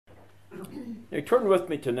Now turn with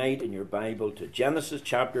me tonight in your Bible to Genesis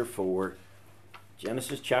chapter 4.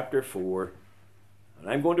 Genesis chapter 4. And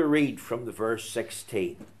I'm going to read from the verse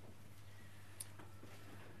 16.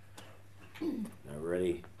 I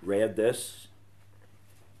already read this.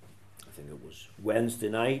 I think it was Wednesday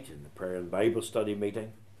night in the prayer and Bible study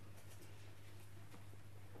meeting.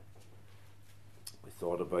 We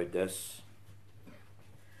thought about this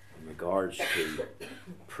in regards to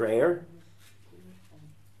prayer.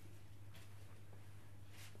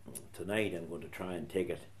 Tonight I'm going to try and take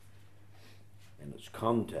it in its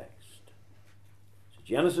context. So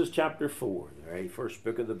Genesis chapter 4, the very first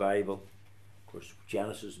book of the Bible. Of course,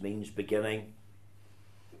 Genesis means beginning.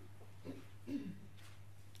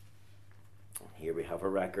 Here we have a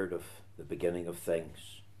record of the beginning of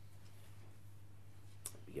things.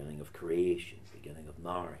 Beginning of creation, beginning of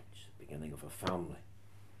marriage, beginning of a family.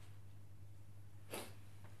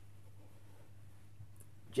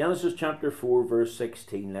 Genesis chapter 4 verse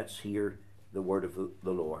 16, let's hear the word of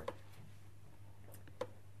the Lord.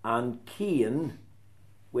 And Cain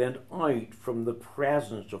went out from the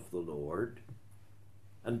presence of the Lord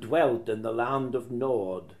and dwelt in the land of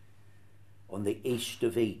Nod on the east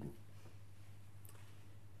of Eden.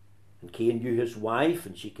 And Cain knew his wife,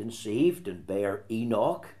 and she conceived and bare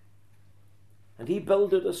Enoch. And he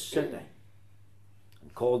builded a city,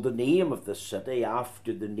 and called the name of the city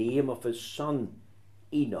after the name of his son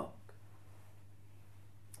Enoch.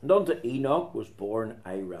 And unto Enoch was born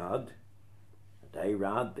Irad, and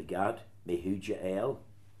Irad begat Mehujael,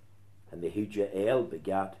 and Mehujael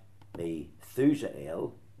begat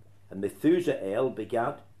Methusael, and Methusael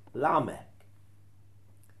begat Lamech.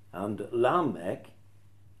 And Lamech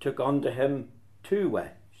took unto him two wives.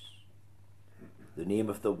 The name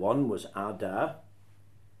of the one was Adah,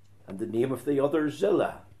 and the name of the other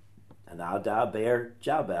Zillah. And Adah bare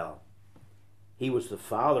Jabal. He was the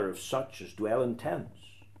father of such as dwell in tents,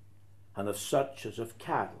 and of such as of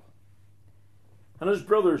cattle. And his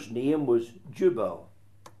brother's name was Jubal.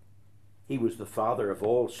 He was the father of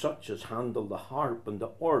all such as handle the harp and the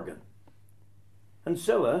organ. And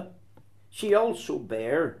Zillah, she also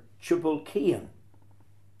bare Tubal-Cain,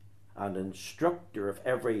 an instructor of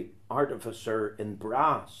every artificer in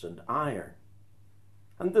brass and iron.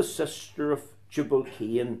 And the sister of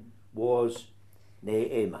Tubal-Cain was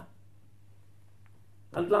Naamah.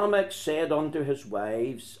 And Lamech said unto his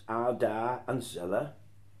wives, Adah and Zillah,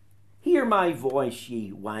 Hear my voice,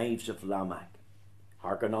 ye wives of Lamech,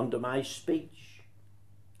 hearken unto my speech.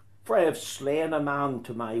 For I have slain a man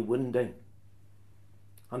to my wounding,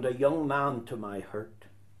 and a young man to my hurt.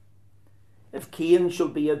 If Cain shall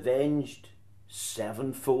be avenged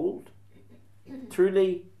sevenfold,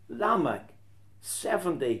 truly Lamech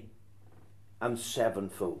 70 and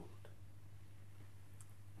sevenfold.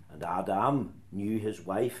 And Adam knew his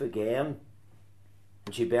wife again,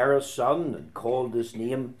 and she bare a son, and called his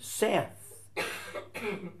name Seth.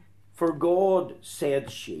 For God, said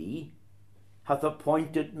she, hath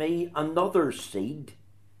appointed me another seed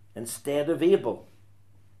instead of Abel,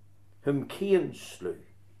 whom Cain slew.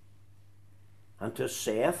 And to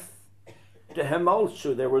Seth, to him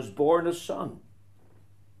also there was born a son,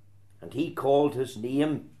 and he called his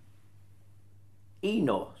name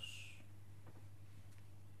Enos.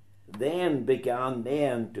 Then began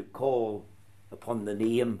men to call upon the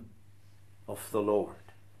name of the Lord.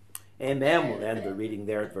 Amen. We'll end the reading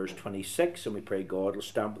there at verse 26, and we pray God will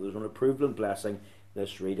stamp with his own approval and blessing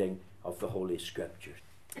this reading of the Holy Scriptures.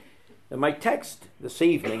 Now, my text this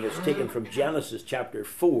evening is taken from Genesis chapter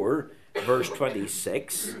 4, verse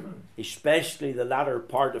 26, especially the latter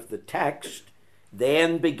part of the text.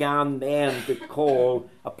 Then began men to call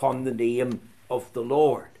upon the name of the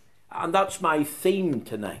Lord. And that's my theme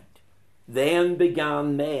tonight. Then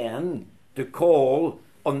began men to call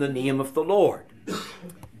on the name of the Lord.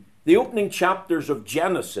 The opening chapters of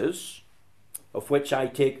Genesis, of which I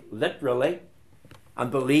take literally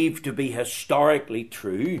and believe to be historically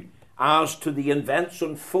true, as to the events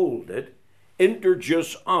unfolded,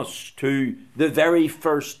 introduce us to the very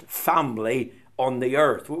first family on the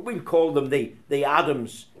earth. We'll call them the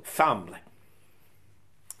Adam's family.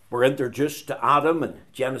 We're introduced to Adam in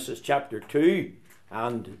Genesis chapter 2,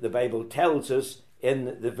 and the Bible tells us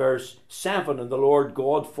in the verse 7, And the Lord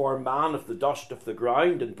God formed man of the dust of the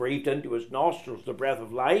ground, and breathed into his nostrils the breath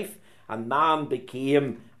of life, and man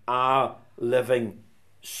became a living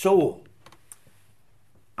soul.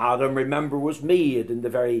 Adam, remember, was made in the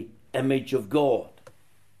very image of God.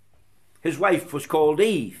 His wife was called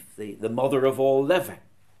Eve, the mother of all living.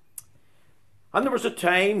 And there was a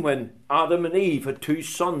time when Adam and Eve had two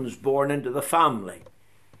sons born into the family,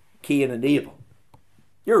 Cain and Abel.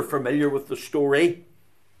 You're familiar with the story.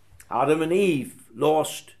 Adam and Eve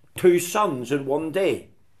lost two sons in one day.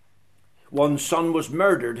 One son was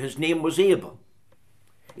murdered. His name was Abel.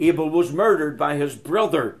 Abel was murdered by his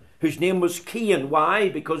brother, whose name was Cain. Why?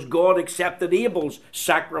 Because God accepted Abel's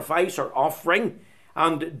sacrifice or offering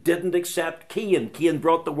and didn't accept Cain. Cain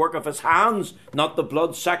brought the work of his hands, not the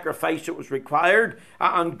blood sacrifice that was required,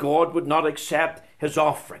 and God would not accept his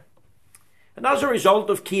offering. And as a result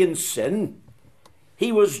of Cain's sin,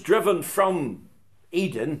 he was driven from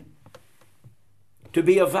Eden to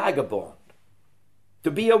be a vagabond,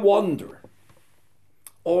 to be a wanderer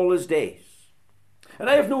all his days. And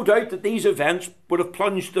I have no doubt that these events would have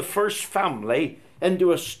plunged the first family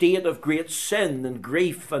into a state of great sin and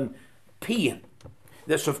grief and pain.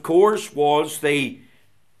 This, of course, was the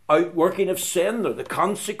outworking of sin, or the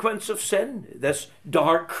consequence of sin. This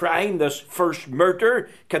dark crime, this first murder,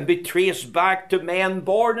 can be traced back to men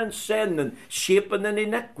born in sin and shapen in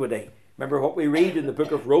iniquity. Remember what we read in the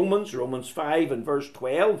book of Romans, Romans 5 and verse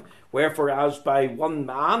 12, wherefore as by one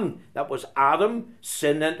man, that was Adam,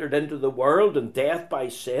 sin entered into the world, and death by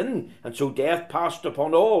sin, and so death passed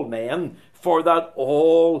upon all men, for that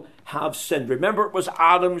all have sinned. Remember, it was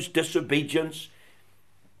Adam's disobedience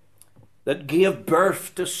that gave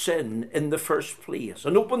birth to sin in the first place,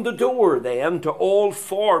 and opened the door then to all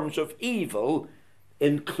forms of evil,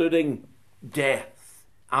 including death.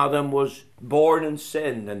 Adam was born in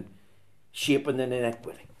sin and shapen in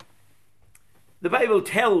iniquity. The Bible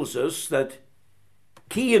tells us that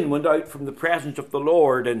Cain went out from the presence of the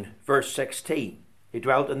Lord in verse 16. He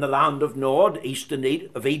dwelt in the land of Nod, east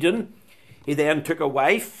of Eden. He then took a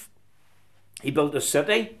wife. He built a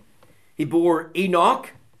city. He bore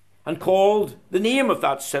Enoch and called the name of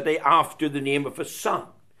that city after the name of his son.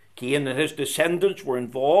 Cain and his descendants were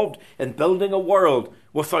involved in building a world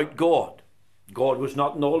without God. God was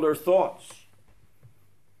not in all their thoughts.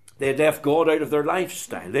 They had left God out of their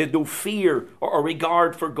lifestyle. They had no fear or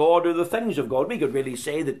regard for God or the things of God. We could really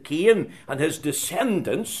say that Cain and his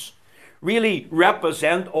descendants really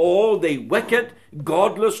represent all the wicked,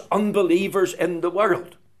 godless unbelievers in the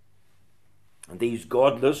world. And these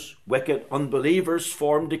godless, wicked unbelievers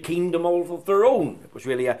formed a kingdom all of their own. It was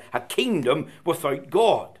really a kingdom without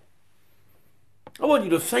God. I want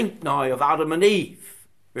you to think now of Adam and Eve.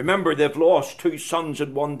 Remember, they've lost two sons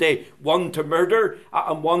in one day, one to murder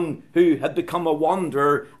and one who had become a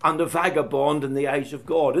wanderer and a vagabond in the eyes of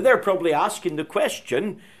God. And they're probably asking the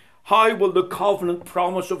question, how will the covenant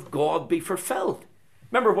promise of God be fulfilled?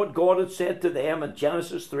 Remember what God had said to them in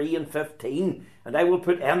Genesis 3 and 15, and I will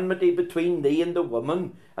put enmity between thee and the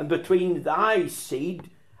woman, and between thy seed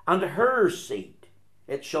and her seed.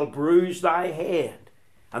 It shall bruise thy head,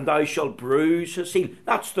 and thou shalt bruise his heel.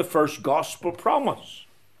 That's the first gospel promise.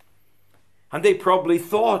 And they probably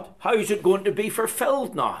thought, how is it going to be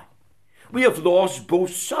fulfilled now? We have lost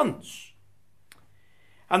both sons.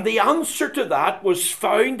 And the answer to that was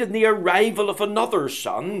found in the arrival of another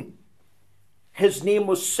son. His name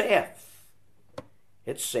was Seth.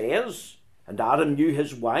 It says, and Adam knew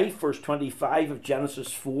his wife, verse 25 of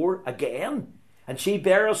Genesis 4 again, and she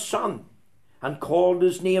bare a son, and called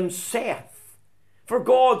his name Seth. For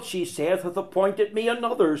God, she saith, hath appointed me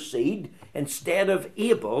another seed instead of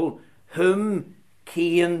Abel, whom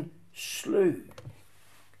Cain slew.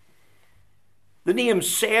 The name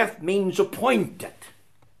Seth means appointed,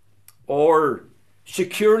 or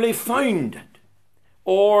securely founded,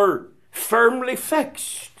 or firmly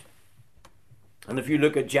fixed. And if you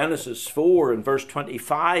look at Genesis 4 and verse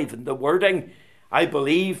 25 and the wording, I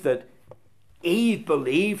believe that Eve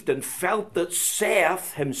believed and felt that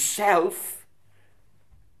Seth himself,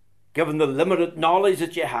 given the limited knowledge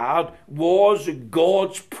that you had, was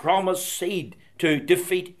God's promised seed to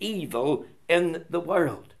defeat evil in the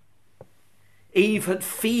world. Eve had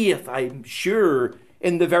faith, I'm sure,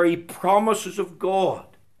 in the very promises of God.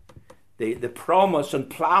 The promise and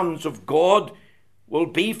plans of God will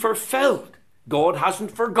be fulfilled. God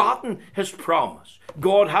hasn't forgotten his promise.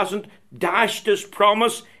 God hasn't dashed his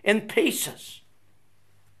promise in pieces.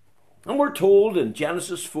 And we're told in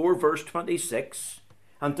Genesis 4 verse 26,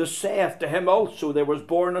 and to Seth, to him also there was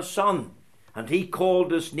born a son, and he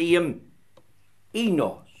called his name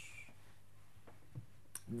Enos.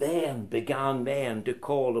 Then began men to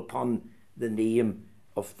call upon the name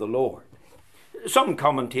of the Lord. Some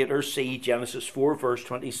commentators see Genesis 4 verse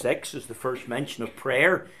 26 as the first mention of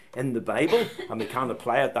prayer in the Bible, and we can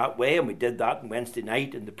apply it that way, and we did that on Wednesday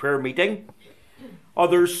night in the prayer meeting.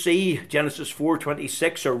 Others see Genesis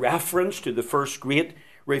 4:26 a reference to the first great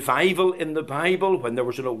revival in the Bible, when there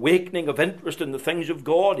was an awakening of interest in the things of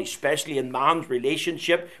God, especially in man's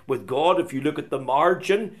relationship with God. If you look at the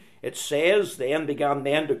margin it says, then began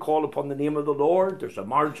men to call upon the name of the Lord. There's a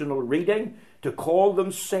marginal reading, to call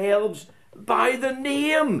themselves by the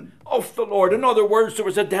name of the Lord. In other words, there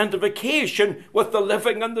was identification with the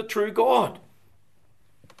living and the true God.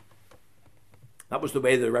 That was the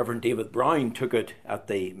way the Reverend David Brown took it at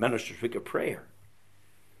the Ministers' Week of Prayer.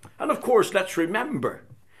 And of course, let's remember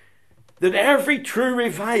that every true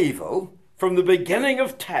revival from the beginning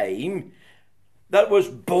of time that was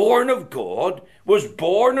born of God was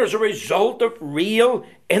born as a result of real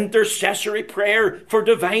intercessory prayer for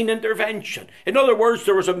divine intervention. In other words,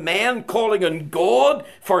 there was a man calling on God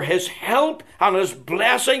for his help and his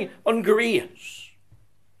blessing and grace.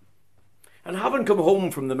 And having come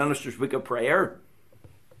home from the Ministers' Week of Prayer,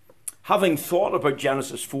 having thought about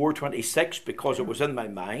Genesis 4:26 because it was in my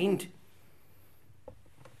mind,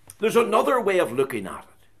 there's another way of looking at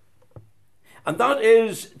it. And that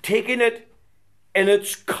is taking it in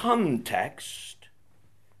its context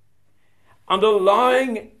and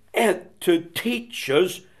allowing it to teach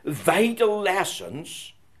us vital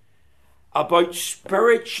lessons about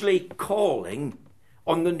spiritually calling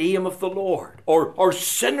on the name of the Lord, or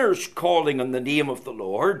sinners calling on the name of the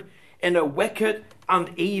Lord in a wicked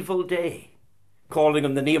and evil day. Calling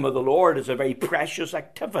on the name of the Lord is a very precious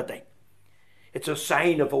activity. It's a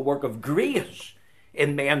sign of a work of grace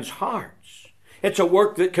in men's hearts. It's a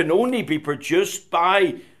work that can only be produced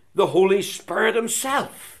by the Holy Spirit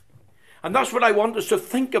himself. And that's what I want us to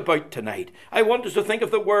think about tonight. I want us to think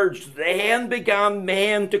of the words, then began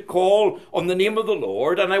men to call on the name of the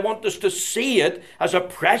Lord, and I want us to see it as a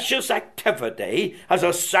precious activity, as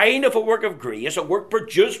a sign of a work of grace, a work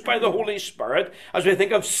produced by the Holy Spirit, as we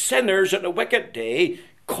think of sinners in a wicked day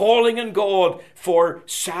calling on God for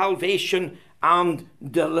salvation and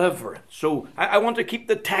deliverance. So I want to keep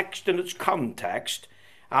the text in its context,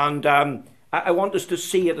 and I want us to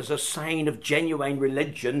see it as a sign of genuine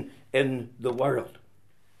religion in the world.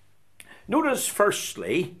 Notice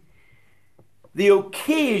firstly the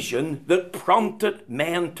occasion that prompted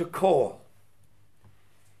men to call.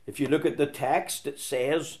 If you look at the text, it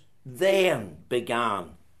says, then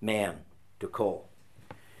began men to call.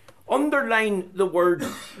 Underline the word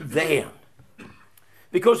then,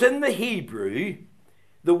 because in the Hebrew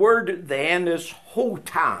the word then is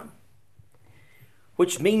hotan,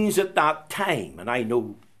 which means at that time, and I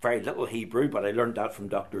know very little Hebrew, but I learned that from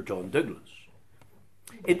Dr. John Douglas.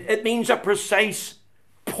 It means a precise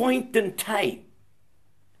point in time.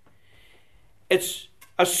 It's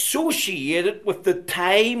associated with the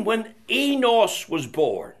time when Enos was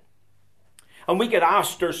born. And we could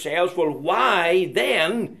ask ourselves, well, why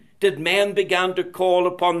then did men begin to call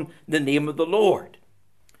upon the name of the Lord?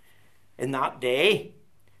 In that day,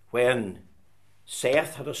 when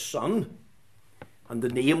Seth had a son, and the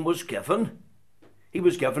name was given, he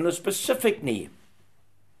was given a specific name.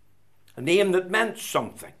 A name that meant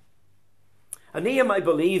something. A name, I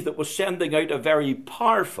believe, that was sending out a very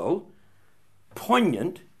powerful,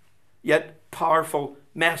 poignant, yet powerful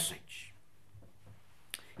message.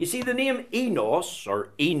 You see, the name Enos,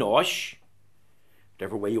 or Enosh,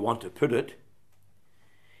 whatever way you want to put it,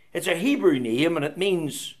 it's a Hebrew name and it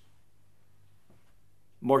means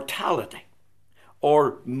mortality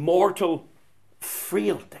or mortal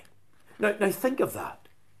frailty. Now think of that.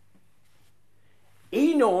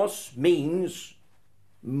 Enos means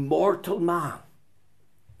mortal man,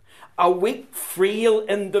 a weak, frail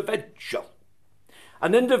individual,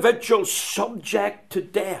 an individual subject to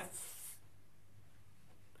death.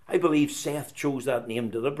 I believe Seth chose that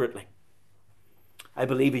name deliberately. I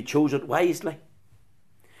believe he chose it wisely.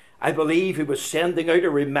 I believe he was sending out a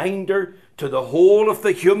reminder to the whole of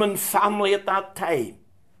the human family at that time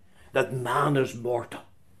that man is mortal,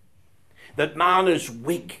 that man is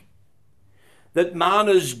weak, that man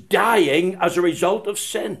is dying as a result of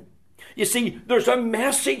sin. You see, there's a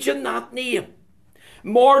message in that name.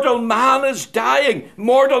 Mortal man is dying.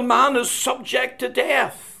 Mortal man is subject to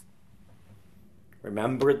death.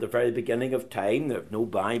 Remember, at the very beginning of time, they have no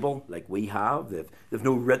Bible like we have. They've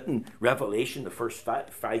no written revelation. The first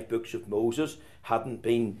five books of Moses hadn't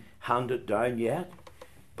been handed down yet.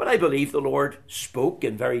 But I believe the Lord spoke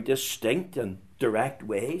in very distinct and direct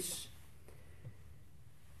ways.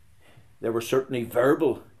 There was certainly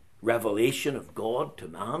verbal revelation of God to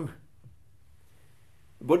man.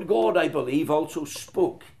 But God, I believe, also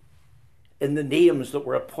spoke in the names that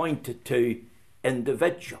were appointed to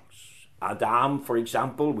individuals. Adam, for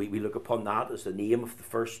example, we look upon that as the name of the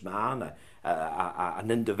first man,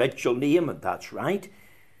 an individual name, and that's right.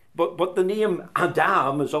 But the name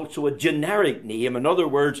Adam is also a generic name. In other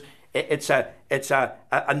words, it's a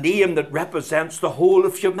name that represents the whole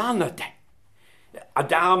of humanity.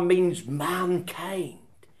 Adam means mankind,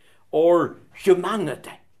 or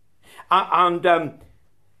humanity. And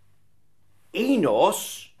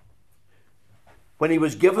Enos, when he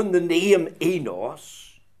was given the name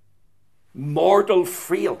Enos, mortal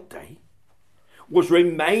frailty, was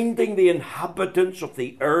reminding the inhabitants of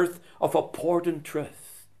the earth of a important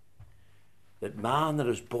truth, that man that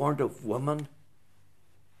is born of woman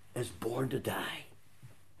is born to die.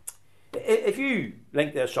 If you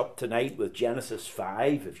link this up tonight with Genesis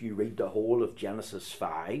 5, if you read the whole of Genesis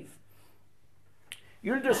 5,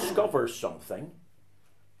 you'll discover something.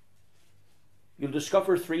 You'll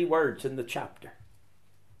discover 3 words in the chapter,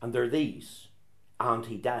 and they're these: and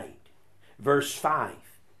he died. Verse 5,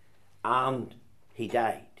 and he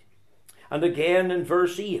died. And again in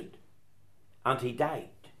verse 8, and he died.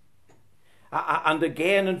 And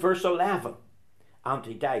again in verse 11, and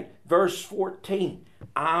he died. Verse 14,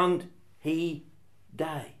 and he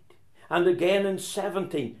died. And again in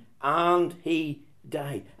 17, and he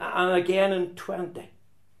died. And again in 20,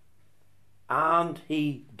 and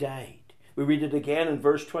he died. We read it again in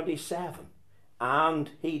verse 27, and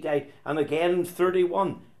he died. And again in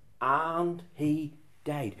 31, and he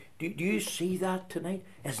died. Do you see that tonight?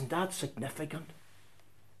 Isn't that significant?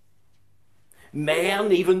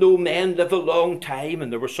 Men, even though men live a long time,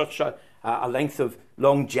 and there was such a length of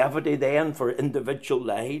longevity then for individual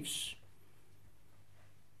lives,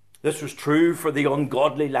 this was true for the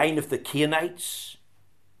ungodly line of the Cainites.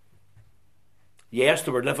 Yes,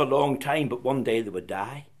 they would live a long time, but one day they would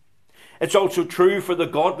die. It's also true for the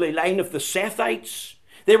godly line of the Sethites.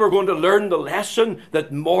 They were going to learn the lesson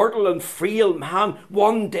that mortal and frail man,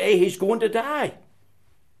 one day he's going to die.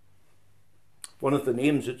 One of the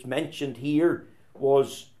names that's mentioned here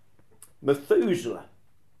was Methuselah.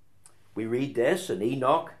 We read this, and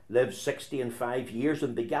Enoch lived 65 years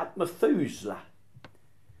and begat Methuselah.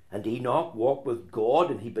 And Enoch walked with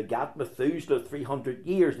God, and he begat Methuselah 300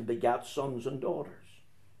 years and begat sons and daughters.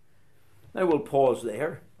 Now we'll pause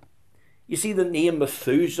there. You see the name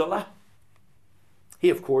Methuselah? He,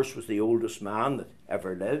 of course, was the oldest man that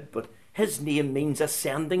ever lived, but his name means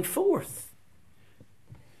ascending forth.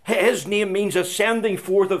 His name means ascending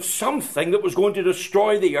forth of something that was going to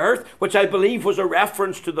destroy the earth, which I believe was a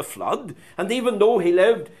reference to the flood. And even though he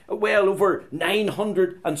lived well over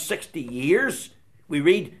 960 years, we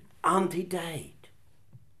read, and he died.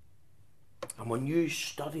 And when you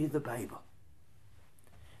study the Bible,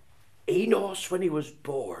 Enos, when he was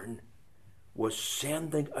born, was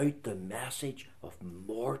sending out the message of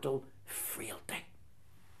mortal frailty.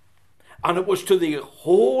 And it was to the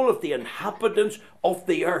whole of the inhabitants of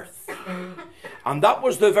the earth. And that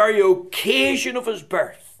was the very occasion of his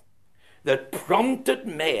birth that prompted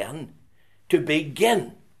men to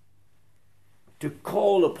begin to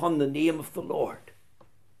call upon the name of the Lord.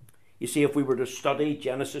 You see, if we were to study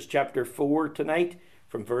Genesis chapter 4 tonight,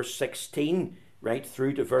 from verse 16 right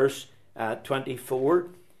through to verse 24,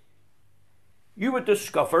 you would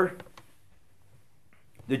discover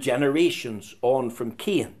the generations on from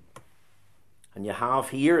Cain. And you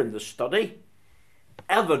have here in the study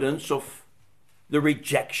evidence of the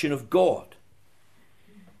rejection of God.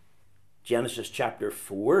 Genesis chapter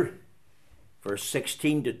 4, verse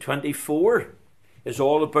 16 to 24, is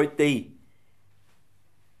all about the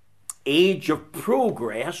age of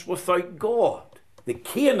progress without God. The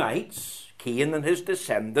Cainites, Cain and his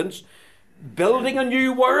descendants, building a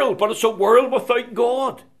new world, but it's a world without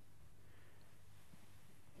God.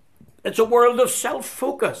 It's a world of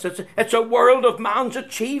self-focus. It's a world of man's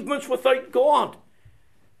achievements without God.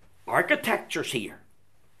 Architecture's here.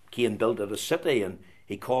 Cain built a city and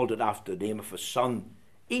he called it after the name of his son,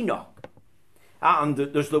 Enoch. And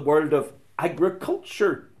there's the world of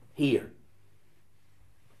agriculture here.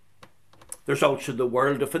 There's also the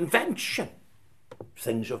world of invention.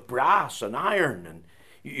 Things of brass and iron, and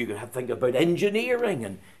you can think about engineering,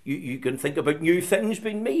 and you can think about new things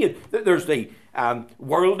being made. There's the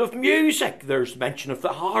world of music. There's mention of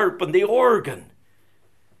the harp and the organ.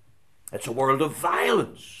 It's a world of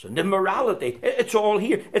violence and immorality. It's all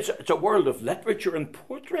here. It's a world of literature and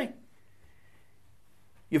poetry.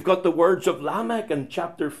 You've got the words of Lamech in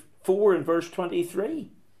chapter 4 and verse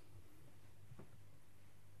 23.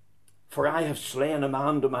 For I have slain a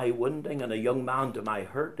man to my wounding, and a young man to my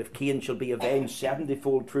hurt. If Cain shall be avenged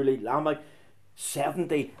 70-fold, truly Lamech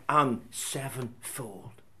 70 and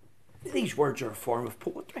 7-fold. These words are a form of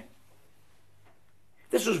poetry.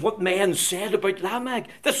 This is what men said about Lamech.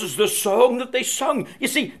 This is the song that they sung. You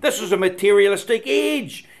see, this is a materialistic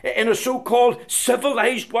age in a so-called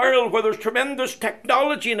civilized world where there's tremendous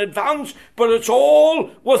technology and advance, but it's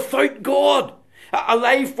all without God. A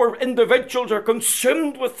life where individuals are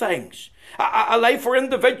consumed with things. A life where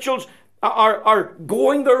individuals are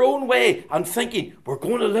going their own way and thinking, we're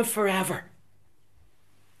going to live forever.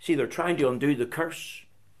 See, they're trying to undo the curse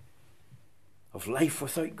of life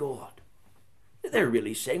without God. They're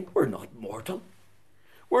really saying, we're not mortal.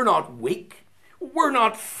 We're not weak. We're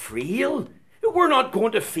not frail. We're not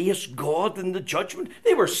going to face God in the judgment.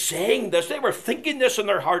 They were saying this. They were thinking this in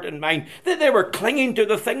their heart and mind. They were clinging to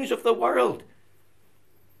the things of the world.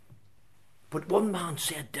 But one man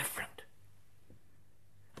said different.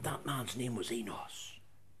 That man's name was Enos.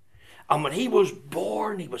 And when he was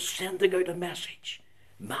born, he was sending out a message.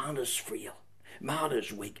 Man is frail. Man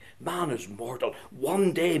is weak. Man is mortal.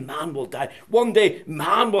 One day man will die. One day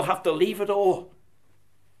man will have to leave it all.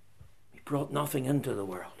 He brought nothing into the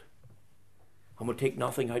world and will take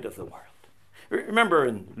nothing out of the world. Remember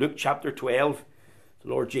in Luke chapter 12, the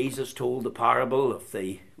Lord Jesus told the parable of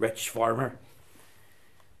the rich farmer.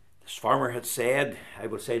 This farmer had said, I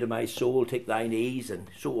will say to my soul, take thine ease, and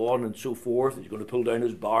so on and so forth. He's going to pull down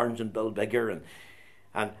his barns and build bigger.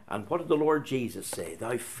 And what did the Lord Jesus say?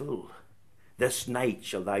 Thou fool, this night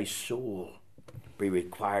shall thy soul be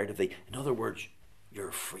required of thee. In other words,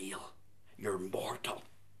 you're frail. You're mortal.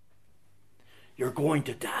 You're going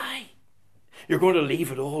to die. You're going to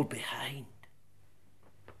leave it all behind.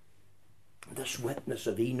 This witness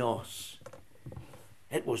of Enos,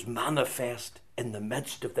 it was manifest in the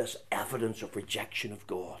midst of this evidence of rejection of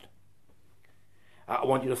God. I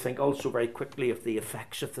want you to think also very quickly of the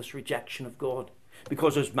effects of this rejection of God.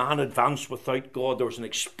 Because as man advanced without God, there was an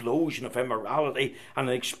explosion of immorality and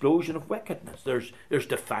an explosion of wickedness. There's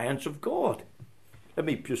defiance of God. Let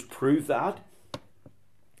me just prove that.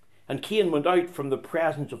 And Cain went out from the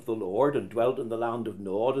presence of the Lord and dwelt in the land of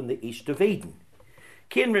Nod in the east of Eden.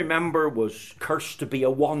 Cain, remember, was cursed to be a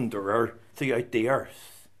wanderer throughout the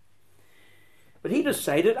earth. But he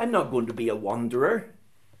decided, I'm not going to be a wanderer.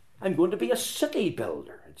 I'm going to be a city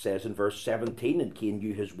builder. It says in verse 17, and Cain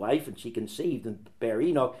knew his wife, and she conceived and bare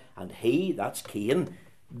Enoch, and he, that's Cain,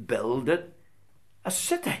 builded a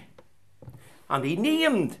city. And he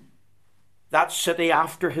named that city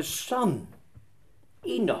after his son,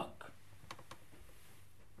 Enoch.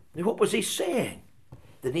 Now what was he saying?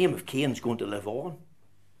 The name of Cain's going to live on.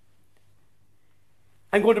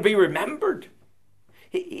 I'm going to be remembered.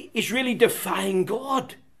 He's really defying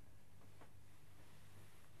God.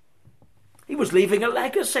 He was leaving a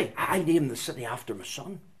legacy. I named the city after my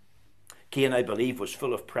son. Cain, I believe, was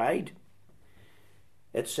full of pride.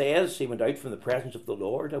 It says he went out from the presence of the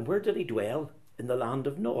Lord. And where did he dwell? In the land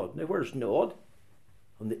of Nod. Now, where's Nod?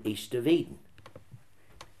 On the east of Eden.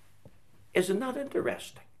 Isn't that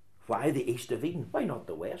interesting? Why the east of Eden? Why not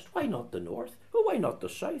the west? Why not the north? Oh, why not the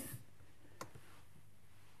south?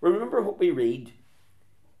 Remember what we read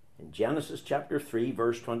in Genesis chapter 3,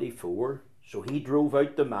 verse 24. So he drove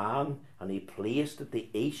out the man, and he placed at the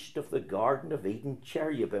east of the Garden of Eden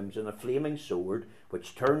cherubims and a flaming sword,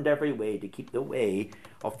 which turned every way to keep the way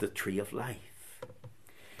of the tree of life.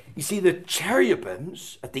 You see, the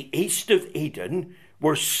cherubims at the east of Eden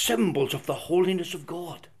were symbols of the holiness of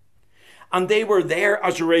God. And they were there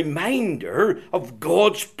as a reminder of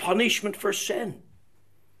God's punishment for sin.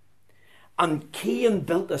 And Cain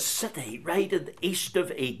built a city right at the east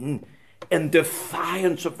of Eden in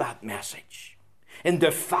defiance of that message, in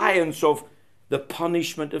defiance of the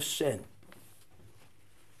punishment of sin.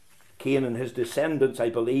 Cain and his descendants, I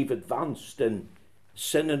believe, advanced in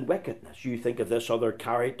sin and wickedness. You think of this other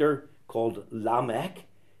character called Lamech,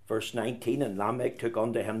 verse 19, and Lamech took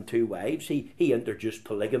unto him 2 wives. He introduced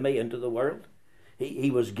polygamy into the world. He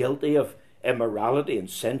was guilty of immorality and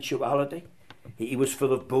sensuality. He was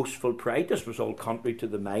full of boastful pride. This was all contrary to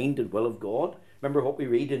the mind and will of God. Remember what we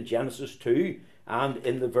read in Genesis 2 and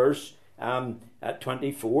in the verse at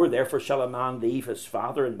 24, therefore shall a man leave his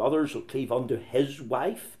father and mother, shall cleave unto his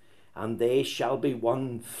wife, and they shall be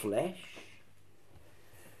one flesh.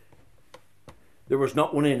 There was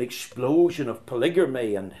not only an explosion of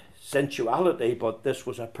polygamy and sensuality, but this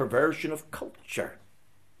was a perversion of culture.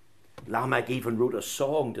 Lamech even wrote a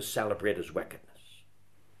song to celebrate his wickedness.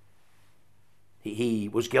 He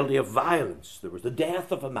was guilty of violence. There was the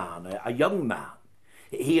death of a man, a young man.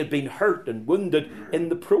 He had been hurt and wounded in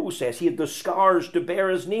the process. He had the scars to bear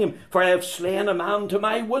his name. For I have slain a man to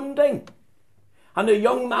my wounding, and a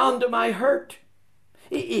young man to my hurt.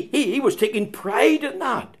 He was taking pride in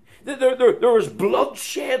that. There was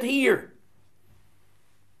bloodshed here.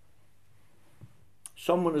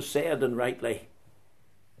 Someone has said, and rightly,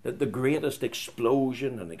 that the greatest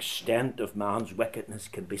explosion and extent of man's wickedness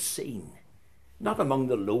can be seen not among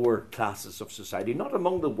the lower classes of society, not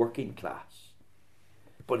among the working class,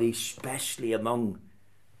 but especially among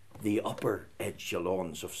the upper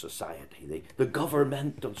echelons of society, the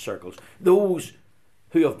governmental circles, those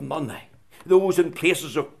who have money, those in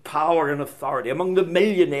places of power and authority, among the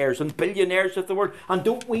millionaires and billionaires of the world. And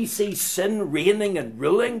don't we see sin reigning and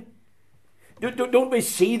ruling? Don't we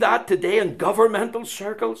see that today in governmental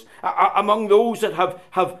circles, among those that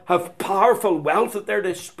have powerful wealth at their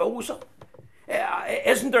disposal?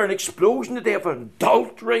 Isn't there an explosion today of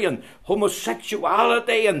adultery and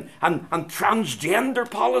homosexuality and transgender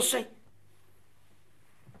policy?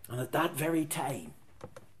 And at that very time,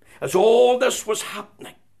 as all this was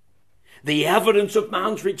happening, the evidence of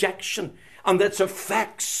man's rejection and its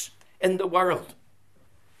effects in the world,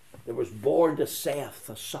 there was born to Seth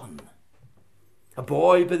a son, a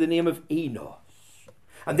boy by the name of Enos.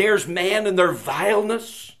 And there's men in their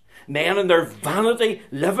vileness, men in their vanity,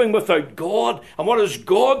 living without God. And what does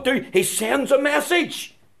God do? He sends a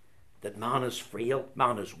message that man is frail,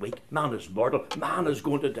 man is weak, man is mortal, man is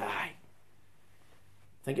going to die.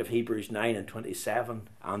 Think of Hebrews 9:27,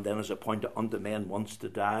 and then is appointed unto men once to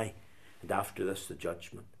die, and after this the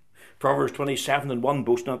judgment. Proverbs 27:1,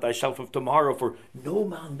 boast not thyself of tomorrow, for no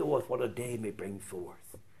man knoweth what a day may bring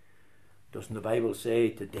forth. Doesn't the Bible say,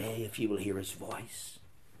 today if you will hear his voice,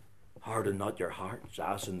 harden not your hearts,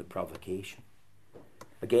 as in the provocation?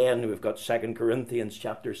 Again, we've got 2 Corinthians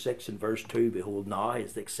chapter 6 and verse 2. Behold, now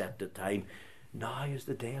is the accepted time. Now is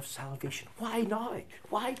the day of salvation. Why now?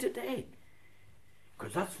 Why today?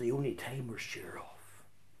 Because that's the only time we're sure of.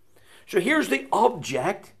 So here's the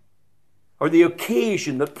object, or the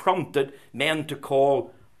occasion that prompted men to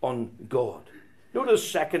call on God. Notice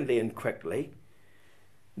secondly and quickly,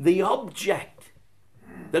 the object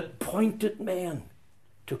that pointed men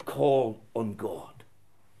to call on God.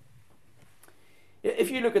 If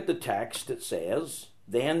you look at the text, it says,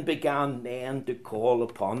 then began men to call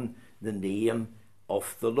upon the name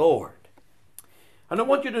of the Lord. And I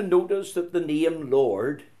want you to notice that the name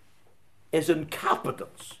Lord is in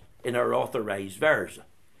capitals in our authorized version.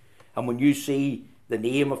 And when you see the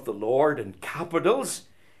name of the Lord in capitals,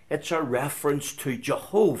 it's a reference to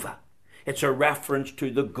Jehovah. It's a reference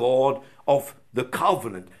to the God of the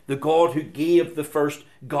covenant, the God who gave the first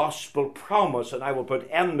gospel promise. And I will put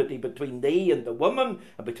enmity between thee and the woman,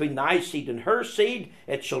 and between thy seed and her seed.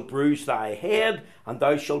 It shall bruise thy head, and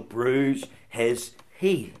thou shalt bruise his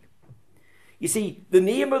heel. You see, the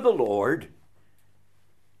name of the Lord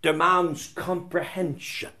demands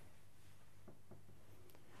comprehension.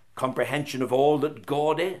 Comprehension of all that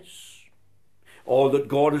God is. All that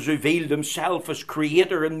God has revealed himself as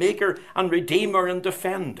creator and maker and redeemer and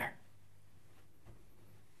defender.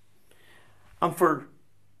 And for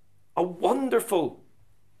a wonderful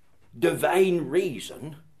divine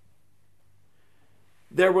reason,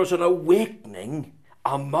 there was an awakening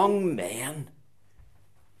among men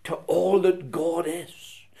to all that God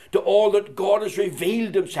is, to all that God has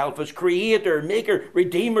revealed himself as creator, maker,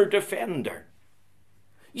 redeemer, defender.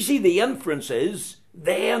 You see, the inference is,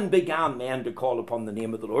 then began men to call upon the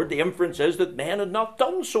name of the Lord. The inference is that men had not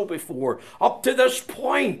done so before. Up to this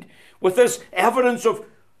point, with this evidence of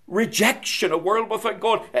rejection, a world without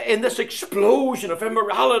God, in this explosion of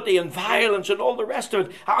immorality and violence and all the rest of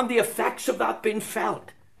it, and the effects of that being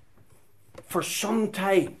felt for some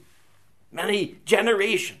time, many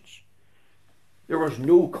generations, there was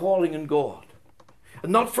no calling on God.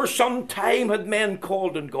 And not for some time had men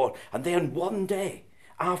called on God. And then one day,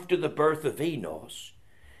 after the birth of Enos,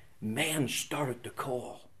 men started to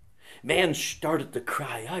call. Men started to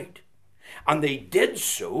cry out. And they did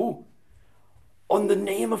so on the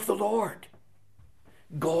name of the Lord.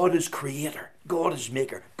 God is creator. God is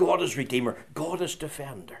maker. God is redeemer. God is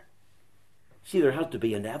defender. See, there had to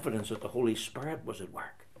be an evidence that the Holy Spirit was at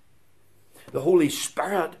work. The Holy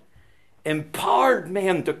Spirit empowered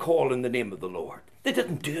men to call in the name of the Lord. They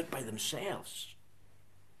didn't do it by themselves.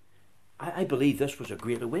 I believe this was a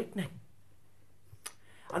great awakening.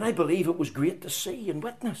 And I believe it was great to see and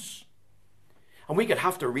witness. And we could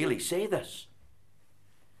have to really say this.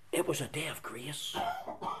 It was a day of grace.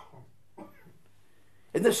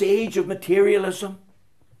 In this age of materialism,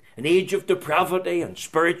 an age of depravity and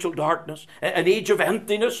spiritual darkness, an age of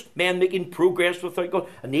emptiness, men making progress without God,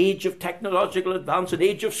 an age of technological advance, an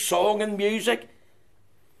age of song and music,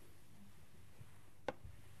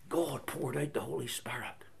 God poured out the Holy Spirit.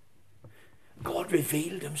 God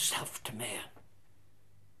revealed himself to men.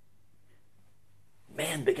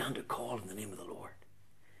 Men began to call in the name of the Lord.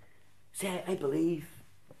 See, I believe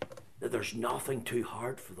that there's nothing too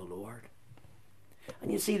hard for the Lord.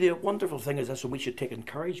 And you see, the wonderful thing is this, and we should take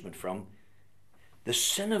encouragement from, the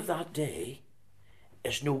sin of that day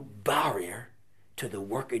is no barrier to the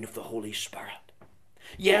working of the Holy Spirit.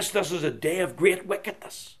 Yes, this is a day of great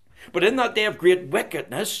wickedness. But in that day of great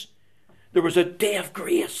wickedness, there was a day of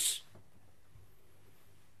grace.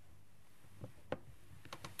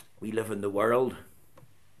 We live in the world,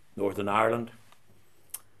 Northern Ireland,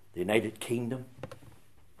 the United Kingdom.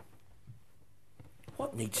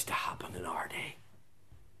 What needs to happen in our day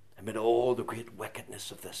amid all the great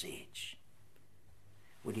wickedness of this age?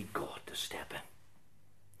 We need God to step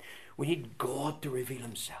in. We need God to reveal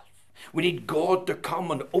himself. We need God to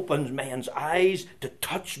come and open men's eyes, to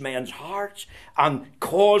touch men's hearts, and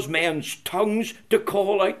cause men's tongues to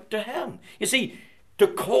call out to him. You see, to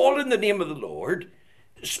call in the name of the Lord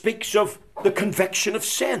speaks of the conviction of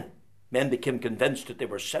sin. Men became convinced that they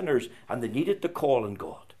were sinners and they needed to call on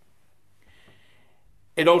God.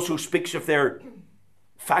 It also speaks of their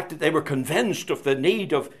fact that they were convinced of the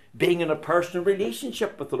need of being in a personal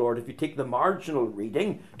relationship with the Lord. If you take the marginal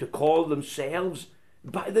reading, to call themselves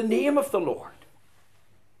by the name of the Lord.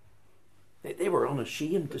 They were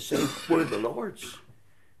unashamed to say, we're the Lord's.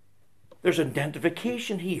 There's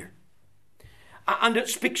identification here. And it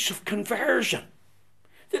speaks of conversion.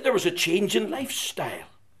 That there was a change in lifestyle.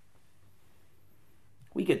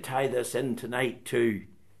 We could tie this in tonight to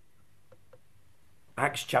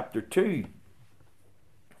Acts chapter 2.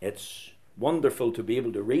 It's wonderful to be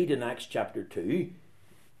able to read in Acts chapter 2.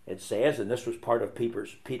 It says, and this was part of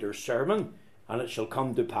Peter's sermon, and it shall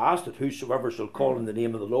come to pass that whosoever shall call in the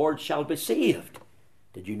name of the Lord shall be saved.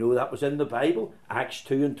 Did you know that was in the Bible? Acts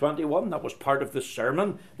 2 and 21. That was part of the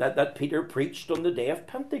sermon that Peter preached on the day of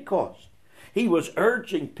Pentecost. He was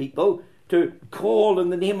urging people to call in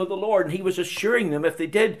the name of the Lord, and he was assuring them if they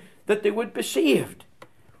did that they would be saved.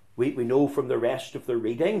 We know from the rest of the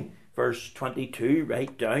reading, verse 22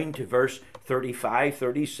 right down to verse 35,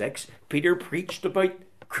 36, Peter preached about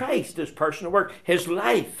Christ, his personal work, his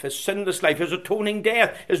life, his sinless life, his atoning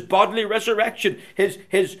death, his bodily resurrection,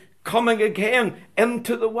 his coming again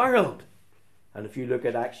into the world. And if you look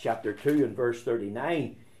at Acts chapter 2 and verse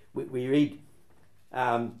 39, we read,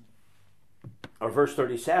 or verse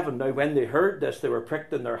 37, now when they heard this, they were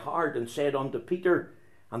pricked in their heart and said unto Peter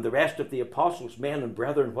and the rest of the apostles, men and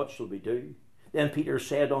brethren, what shall we do? Then Peter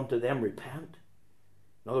said unto them, repent.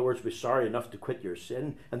 In other words, be sorry enough to quit your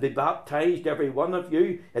sin, and be baptized every one of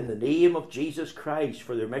you in the name of Jesus Christ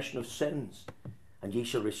for the remission of sins. And ye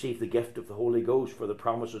shall receive the gift of the Holy Ghost, for the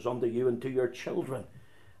promises unto you and to your children,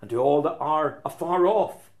 and to all that are afar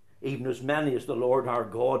off, even as many as the Lord our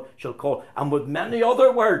God shall call. And with many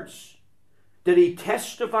other words did he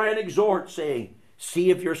testify and exhort, saying,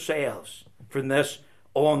 save yourselves from this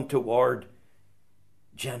untoward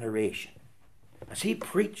generation. As he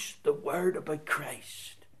preached the word about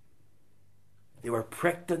Christ, they were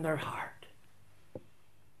pricked in their heart.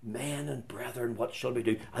 Men and brethren, what shall we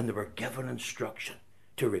do? And they were given instruction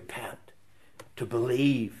to repent, to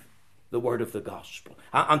believe the word of the gospel,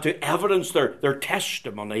 and to evidence their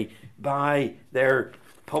testimony by their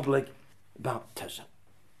public baptism.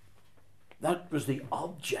 That was the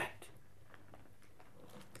object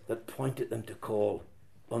that pointed them to call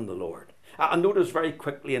on the Lord. And notice very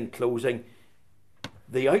quickly in closing,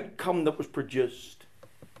 the outcome that was produced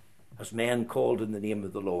as men called in the name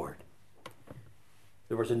of the Lord.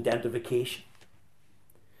 There was identification.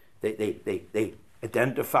 They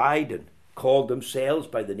identified and called themselves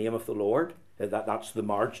by the name of the Lord. That's the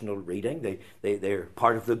marginal reading. They're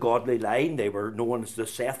part of the godly line. They were known as the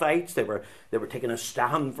Sethites. They were taking a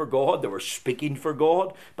stand for God. They were speaking for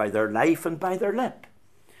God by their life and by their lip.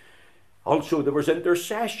 Also, there was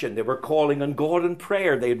intercession. They were calling on God in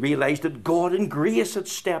prayer. They had realized that God in grace had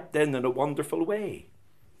stepped in a wonderful way.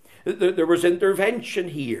 There was intervention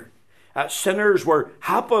here. Sinners were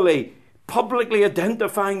happily, publicly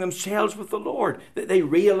identifying themselves with the Lord. They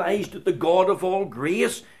realized that the God of all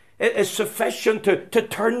grace is sufficient to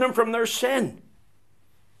turn them from their sin.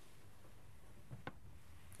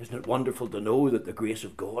 Isn't it wonderful to know that the grace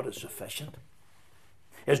of God is sufficient?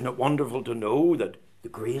 Isn't it wonderful to know that the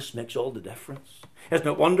grace makes all the difference? Isn't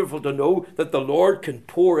it wonderful to know that the Lord can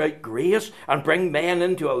pour out grace and bring men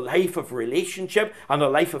into a life of relationship and a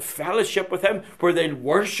life of fellowship with him, where they'll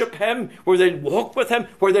worship him, where they'll walk with him,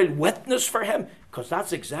 where they'll witness for him? Because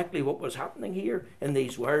that's exactly what was happening here in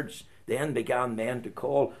these words. Then began men to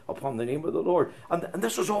call upon the name of the Lord. And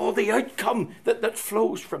this is all the outcome that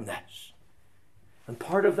flows from this. And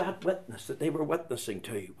part of that witness that they were witnessing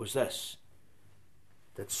to was this,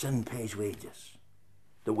 that sin pays wages.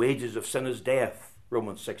 The wages of sin is death,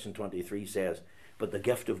 Romans 6 and 23 says. But the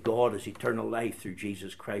gift of God is eternal life through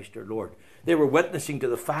Jesus Christ our Lord. They were witnessing to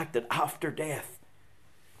the fact that after death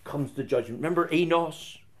comes the judgment. Remember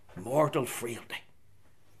Enos? Mortal frailty.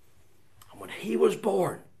 And when he was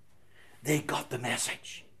born, they got the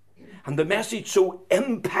message. And the message so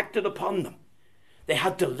impacted upon them, they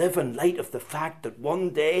had to live in light of the fact that one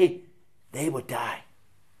day they would die.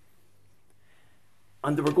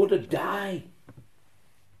 And they were going to die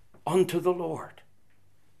unto the Lord.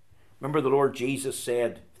 Remember, the Lord Jesus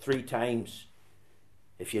said 3 times,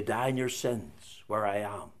 if you die in your sins, where I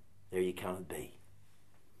am, there you cannot be.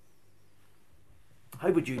 How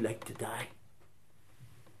would you like to die?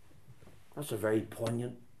 That's a very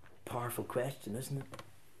poignant, powerful question, isn't it?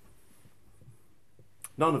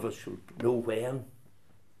 None of us shall know when.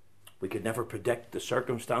 We could never predict the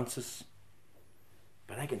circumstances.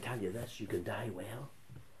 But I can tell you this, you can die well.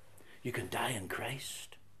 You can die in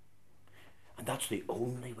Christ. And that's the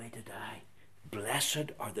only way to die.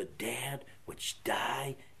 Blessed are the dead which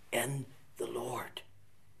die in the Lord.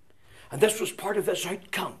 And this was part of this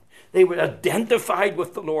outcome. They were identified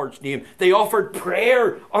with the Lord's name. They offered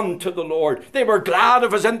prayer unto the Lord. They were glad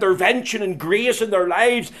of his intervention and grace in their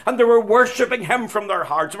lives, and they were worshipping him from their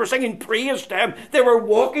hearts. They were singing praise to him. They were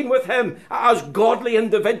walking with him as godly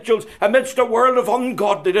individuals amidst a world of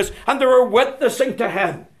ungodliness, and they were witnessing to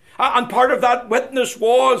him. And part of that witness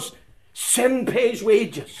was sin pays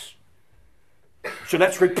wages. So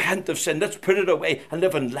let's repent of sin. Let's put it away and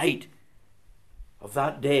live in light of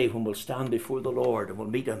that day when we'll stand before the Lord and we'll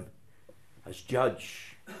meet him as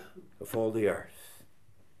judge of all the earth.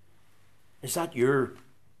 Is that your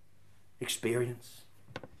experience?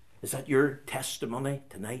 Is that your testimony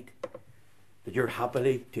tonight? That you're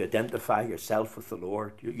happily to identify yourself with the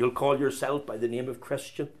Lord? You'll call yourself by the name of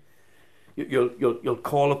Christian. You'll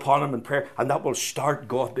call upon him in prayer, and that will start,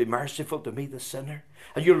 God be merciful to me the sinner.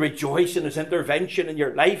 And you'll rejoice in his intervention in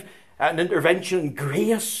your life, an intervention in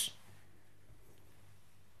grace.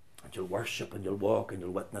 And you'll worship and you'll walk and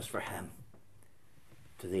you'll witness for him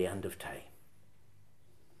to the end of time.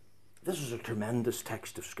 This is a tremendous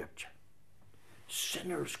text of Scripture.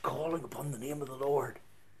 Sinners calling upon the name of the Lord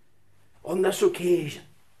on this occasion,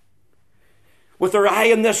 with their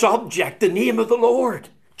eye on this object, the name of the Lord,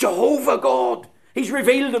 Jehovah God. He's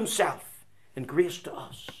revealed himself in grace to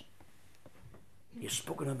us. He has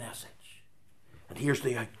spoken a message, and here's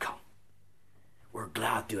the outcome. We're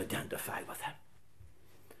glad to identify with him.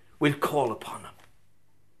 We'll call upon him.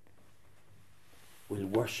 We'll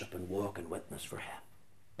worship and walk and witness for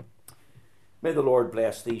him. May the Lord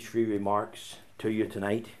bless these few remarks to you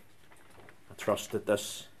tonight. I trust that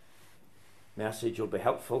this message will be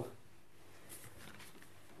helpful.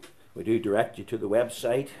 We do direct you to the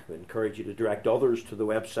website. We encourage you to direct others to the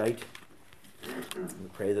website. We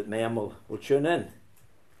pray that men will tune in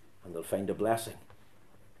and they'll find a blessing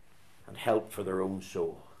and help for their own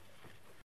soul.